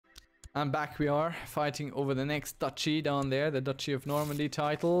And back we are, fighting over the next duchy down there, the Duchy of Normandy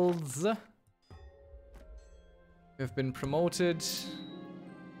titles. We've been promoted.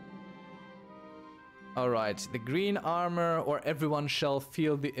 Alright, the green armor or everyone shall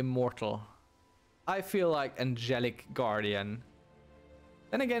feel the immortal. I feel like Angelic Guardian.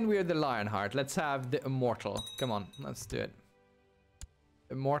 Then again, we're the Lionheart. Let's have the immortal. Come on, let's do it.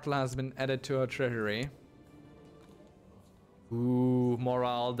 Immortal has been added to our treasury. Ooh,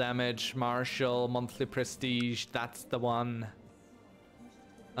 morale damage, martial, monthly prestige. That's the one.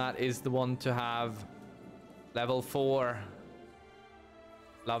 That is the one to have. Level 4.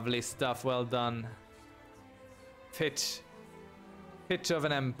 Lovely stuff, well done. Fit of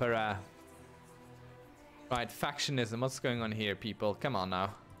an emperor. Right, factionism. What's going on here, people? Come on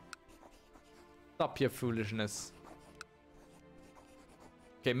now. Stop your foolishness.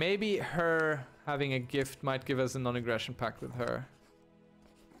 Okay, maybe her having a gift might give us a non-aggression pact with her.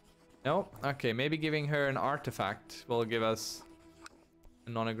 No? Okay, maybe giving her an artifact will give us a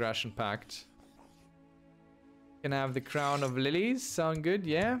non-aggression pact. Can have the Crown of Lilies. Sound good,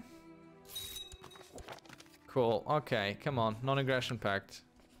 yeah? Cool. Okay, come on. Non-aggression pact.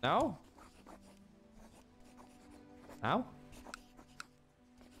 No? Now?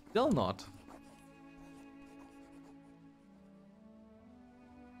 Still not.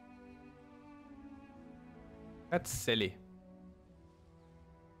 That's silly.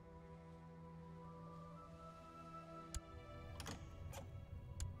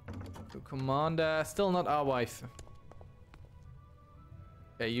 To commander. Still not our wife.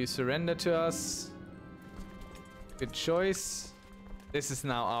 Okay, you surrender to us. Good choice. This is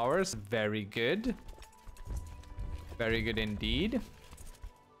now ours. Very good. Very good indeed.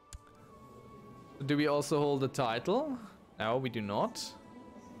 Do we also hold the title? No, we do not.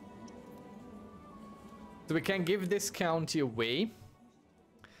 So we can give this county away.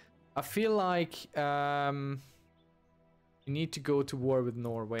 I feel like we need to go to war with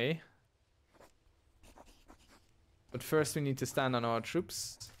Norway. But first we need to stand on our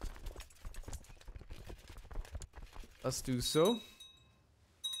troops. Let's do so.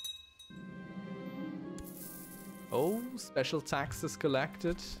 Oh, special taxes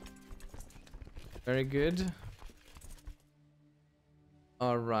collected. Very good.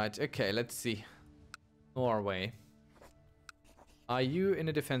 Alright, okay, let's see. Norway. Are you in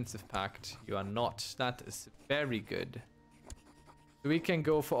a defensive pact? You are not. That is very good. So we can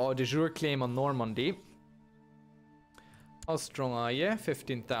go for our de jure claim on Normandy. How strong are you?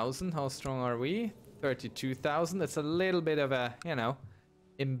 15,000. How strong are we? 32,000. That's a little bit of a, you know,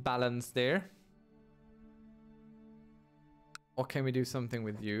 imbalance there. Or can we do something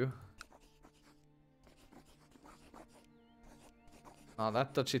with you? Oh,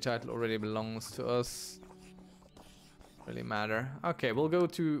 that duchy title already belongs to us. Really matter. Okay, we'll go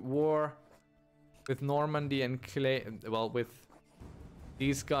to war with Normandy and claim, well, with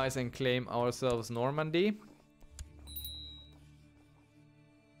these guys and claim ourselves Normandy.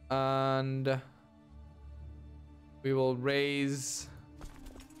 And we will raise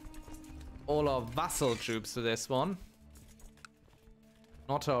all our vassal troops to this one.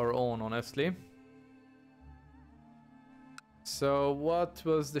 Not our own, honestly. So what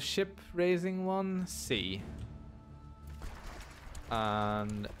was the ship raising one? C.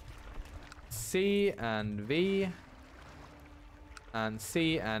 And C and V. And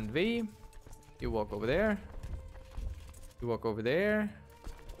C and V. You walk over there. You walk over there.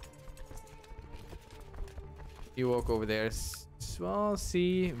 You walk over there as well.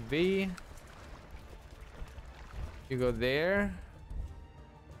 C, V. You go there.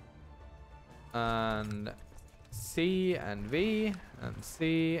 And C and V. And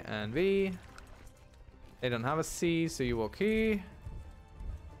C and V. They don't have a C, so you walk here.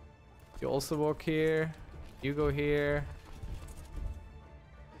 You also walk here. You go here.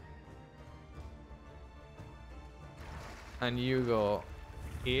 And you go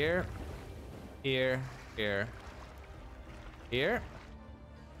here. Here. Here. Here.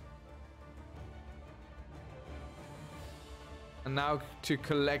 And now to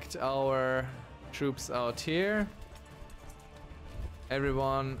collect our troops out here.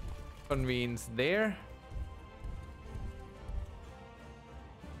 Everyone convenes there.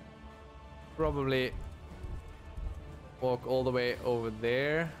 Probably walk all the way over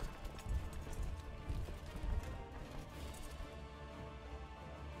there.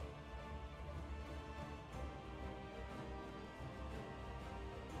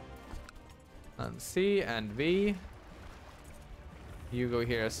 And C and V. You go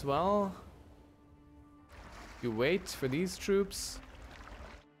here as well. You wait for these troops.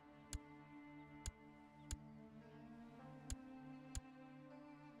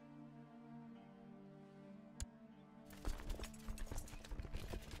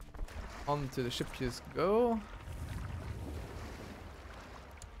 onto the ship just go.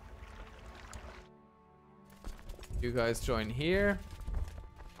 You guys join here.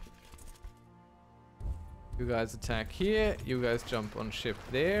 You guys attack here. You guys jump on ship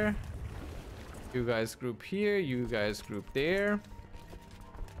there. You guys group here. You guys group there.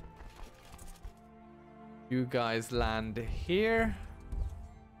 You guys land here.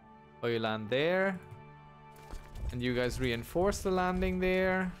 Or you land there. And you guys reinforce the landing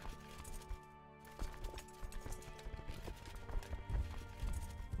there.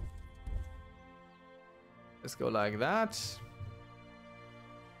 Let's go like that.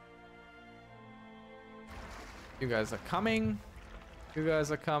 You guys are coming. You guys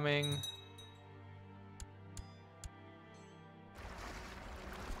are coming.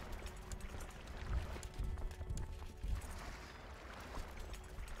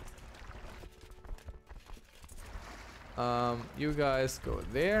 You guys go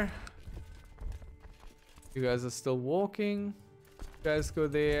there. You guys are still walking. You guys go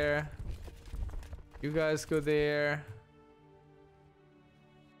there. You guys go there.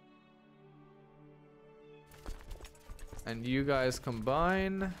 And you guys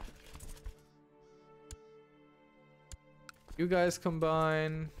combine. You guys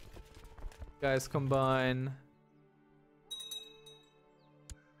combine. You guys combine.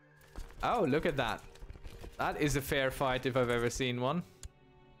 Oh, look at that. That is a fair fight if I've ever seen one.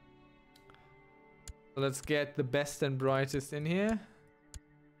 So let's get the best and brightest in here.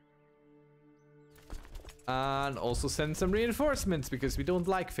 And also send some reinforcements because we don't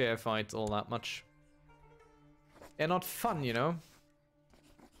like fair fights all that much. They're not fun, you know.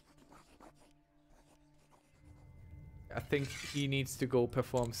 I think he needs to go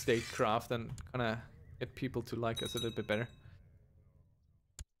perform statecraft and kind of get people to like us a little bit better.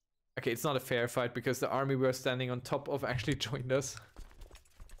 Okay, it's not a fair fight because the army we're standing on top of actually joined us.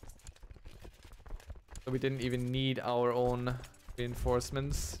 So we didn't even need our own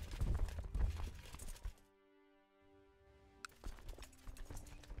reinforcements.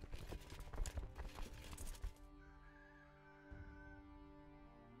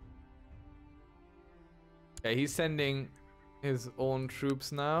 Okay, he's sending his own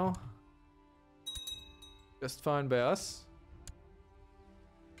troops now. Just fine by us.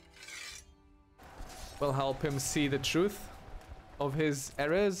 We'll help him see the truth of his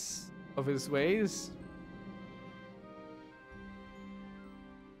errors, of his ways.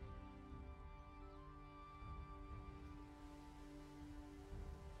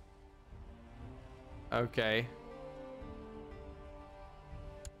 Okay.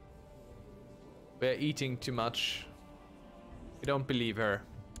 We're eating too much. We don't believe her.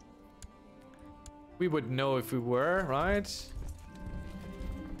 We would know if we were, right?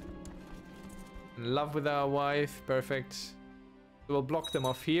 In love with our wife, perfect. We'll block them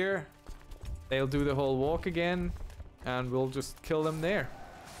off here. They'll do the whole walk again. And we'll just kill them there.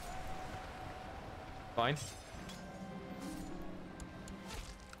 Fine.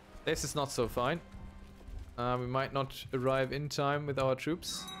 This is not so fine. We might not arrive in time with our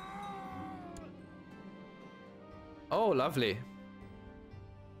troops. Oh, lovely.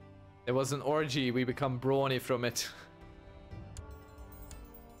 There was an orgy. We become brawny from it.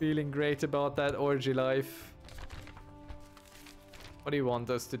 Feeling great about that orgy life. What do you want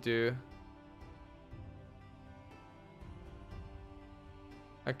us to do?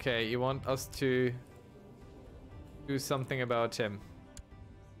 Okay, you want us to do something about him.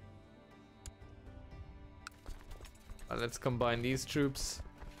 Let's combine these troops.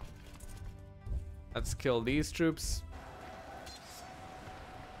 Let's kill these troops.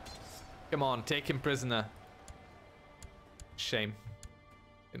 Come on, take him prisoner. Shame.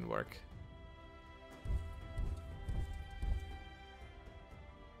 Didn't work.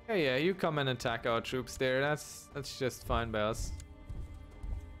 Yeah, you come and attack our troops there. That's just fine by us.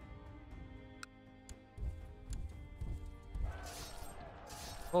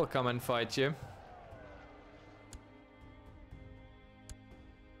 We'll come and fight you.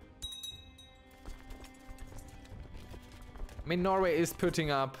 I mean, Norway is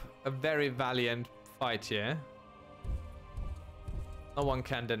putting up a very valiant fight here. No one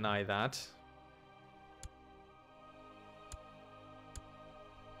can deny that.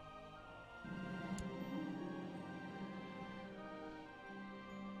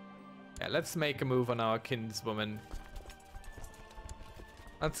 Yeah, let's make a move on our kinswoman.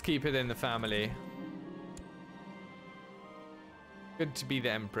 Let's keep it in the family. Good to be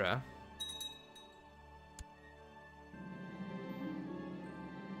the emperor.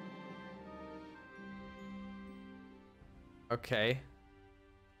 Okay.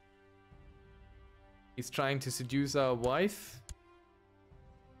 He's trying to seduce our wife.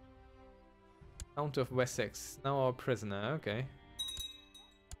 Count of Wessex, now our prisoner, okay.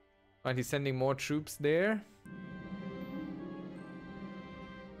 Right, he's sending more troops there.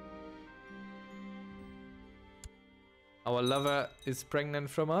 Our lover is pregnant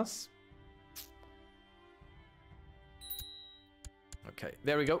from us. Okay,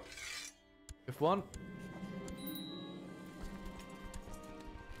 there we go. If one.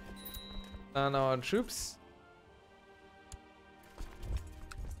 And our troops.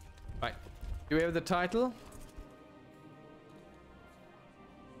 Right. Do we have the title?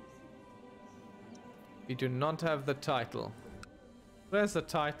 We do not have the title. Where's the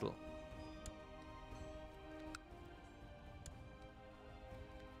title?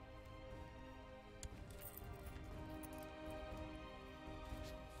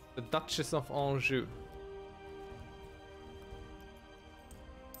 The Duchess of Anjou.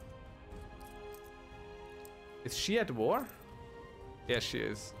 Is she at war? Yes, she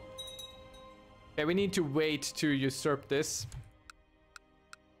is. Okay, we need to wait to usurp this.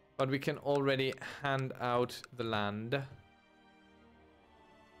 But we can already hand out the land.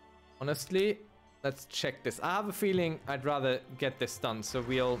 Honestly, let's check this. I have a feeling I'd rather get this done, so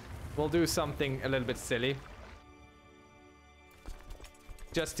we'll do something a little bit silly.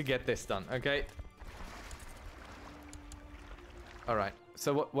 Just to get this done, okay? Alright,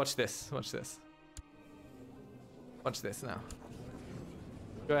 so watch this, watch this. Watch this now.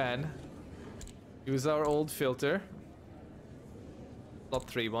 Go ahead. Use our old filter. Plot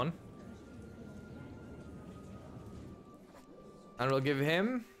 3-1. And we'll give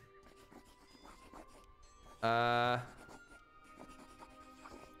him... not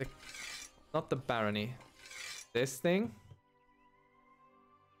the barony. This thing.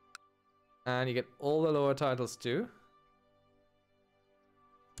 And you get all the lower titles too.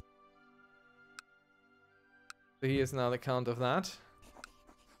 So he is now the count of that.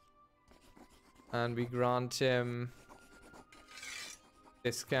 And we grant him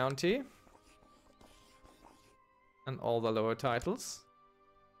this county. And all the lower titles.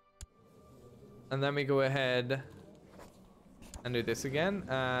 And then we go ahead and do this again.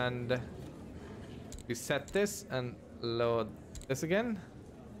 And we set this and load this again.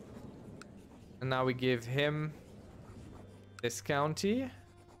 And now we give him this county.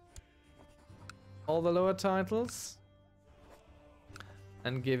 All the lower titles.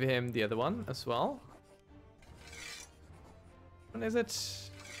 And give him the other one as well. When is it?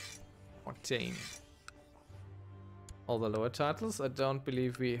 14. All the lower titles. I don't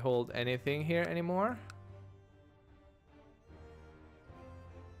believe we hold anything here anymore.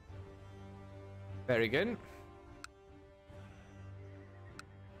 Very good.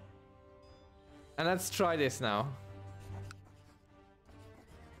 And let's try this now.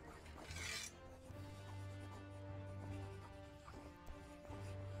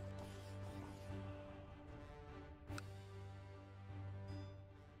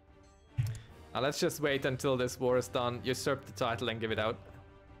 Now let's just wait until this war is done, usurp the title and give it out.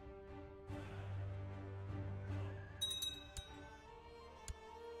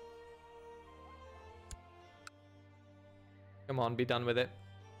 Come on, be done with it.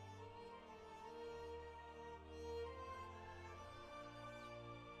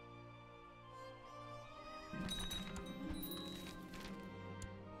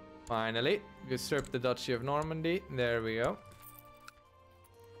 Finally, usurp the Duchy of Normandy. There we go.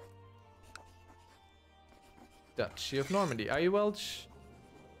 Duchy of Normandy. Are you Welsh?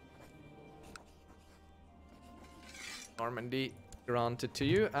 Normandy granted to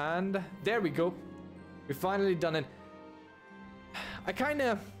you. And there we go. We finally done it. I kind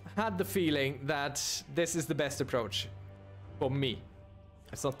of had the feeling that this is the best approach for me.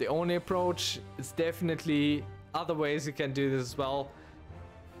 It's not the only approach. It's definitely other ways you can do this as well.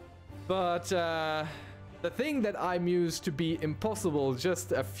 But the thing that I mused to be impossible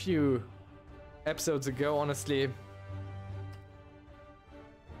just a few episodes ago, honestly,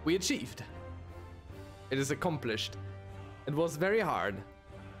 we achieved. It is accomplished. It was very hard.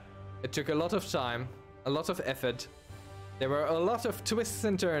 It took a lot of time, a lot of effort. There were a lot of twists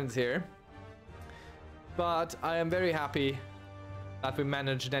and turns here. But I am very happy that we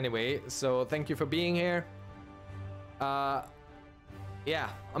managed anyway. So thank you for being here. Yeah,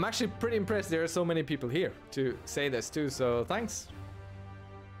 I'm actually pretty impressed there are so many people here to say this too, so thanks.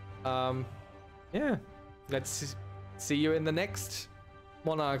 Yeah, let's see you in the next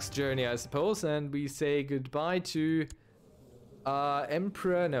Monarch's journey, I suppose, and we say goodbye to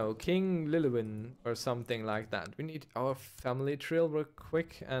Emperor, no, King Llywelyn or something like that. We need our family tree real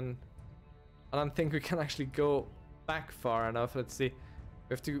quick, and I don't think we can actually go back far enough. Let's see,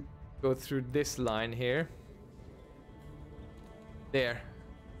 we have to go through this line here. There,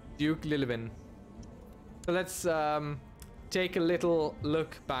 Duke Llywelyn. So let's take a little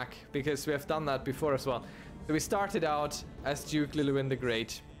look back, because we have done that before as well. So we started out as Duke Llywelyn the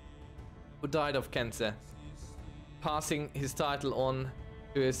Great, who died of cancer, passing his title on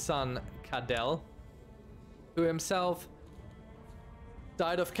to his son Cadell, who himself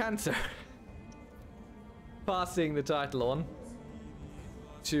died of cancer, passing the title on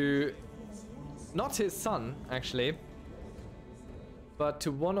to not his son actually, but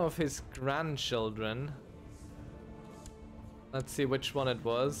to one of his grandchildren. Let's see which one it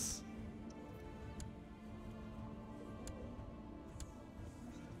was.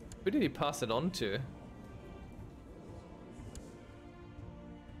 Who did he pass it on to?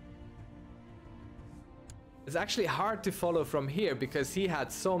 It's actually hard to follow from here because he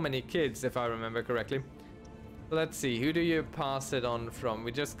had so many kids, if I remember correctly. Let's see, who do you pass it on from?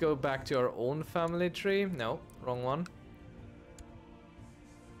 We just go back to our own family tree? No, wrong one.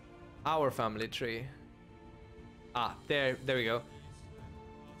 Our family tree. Ah, there we go.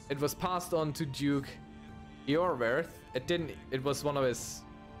 It was passed on to Duke Llywelyn. It was one of his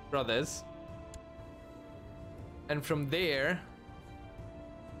brothers. And from there,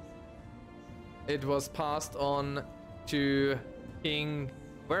 it was passed on to King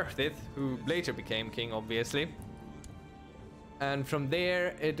Gwynedd, who later became king, obviously. And from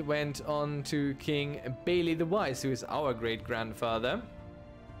there, it went on to King Bailey the Wise, who is our great-grandfather.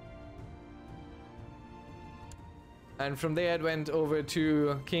 And from there, it went over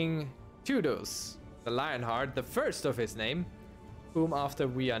to King Tudors, the Lionheart, the first of his name, whom after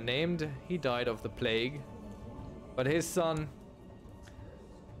we are named, he died of the plague. But his son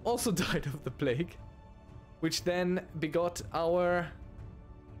also died of the plague, which then begot our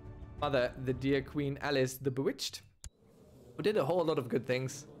mother, the dear Queen Alice the Bewitched, who did a whole lot of good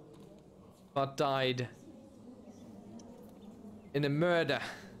things, but died in a murder.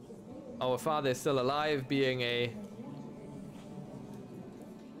 Our father is still alive, being a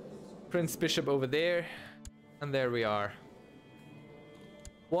Prince Bishop over there, and there we are.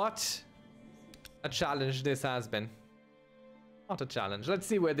 What a challenge this has been. Not a challenge. Let's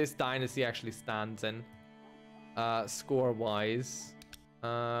see where this dynasty actually stands in score-wise.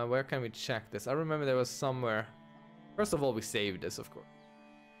 Where can we check this? I remember there was somewhere. First of all, we saved this, of course.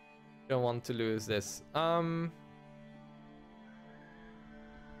 Don't want to lose this. Where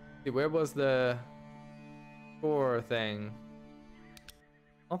was the score thing?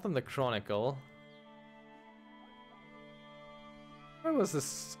 Not in the Chronicle. Where was the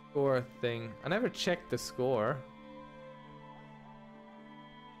score thing? I never checked the score.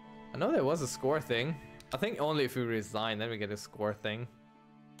 I know there was a score thing. I think only if we resign, then we get a score thing.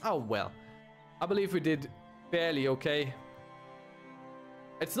 Oh well. I believe we did fairly okay.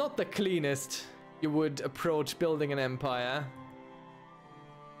 It's not the cleanest you would approach building an empire.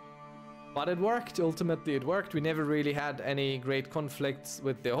 But it worked. Ultimately, it worked. We never really had any great conflicts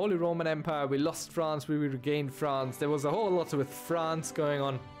with the Holy Roman Empire. We lost France, we regained France. There was a whole lot with France going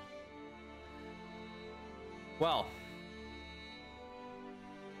on. Well,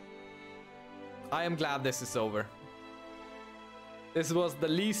 I am glad this is over. This was the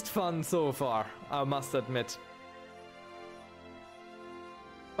least fun so far, I must admit.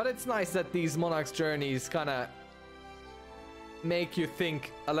 But it's nice that these Monarch's journeys kind of make you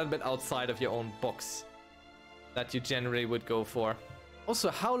think a little bit outside of your own box that you generally would go for.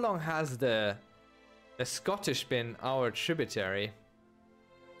 Also, how long has the Scottish been our tributary?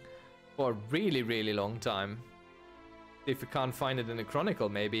 For a really, really long time. If we can't find it in the Chronicle,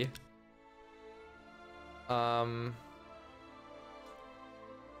 maybe.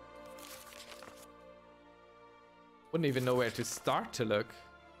 Wouldn't even know where to start to look.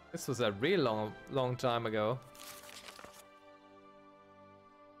 This was a real long time ago.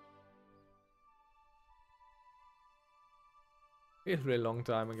 Really long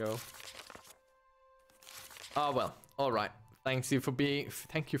time ago. Oh well, all right. Thank you for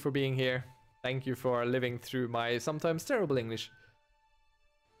being here. Thank you for living through my sometimes terrible English.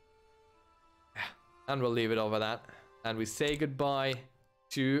 Yeah, and we'll leave it over that. And we say goodbye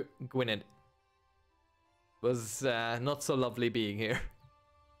to Gwynedd. It was not so lovely being here.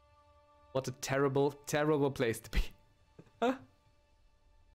 What a terrible, terrible place to be.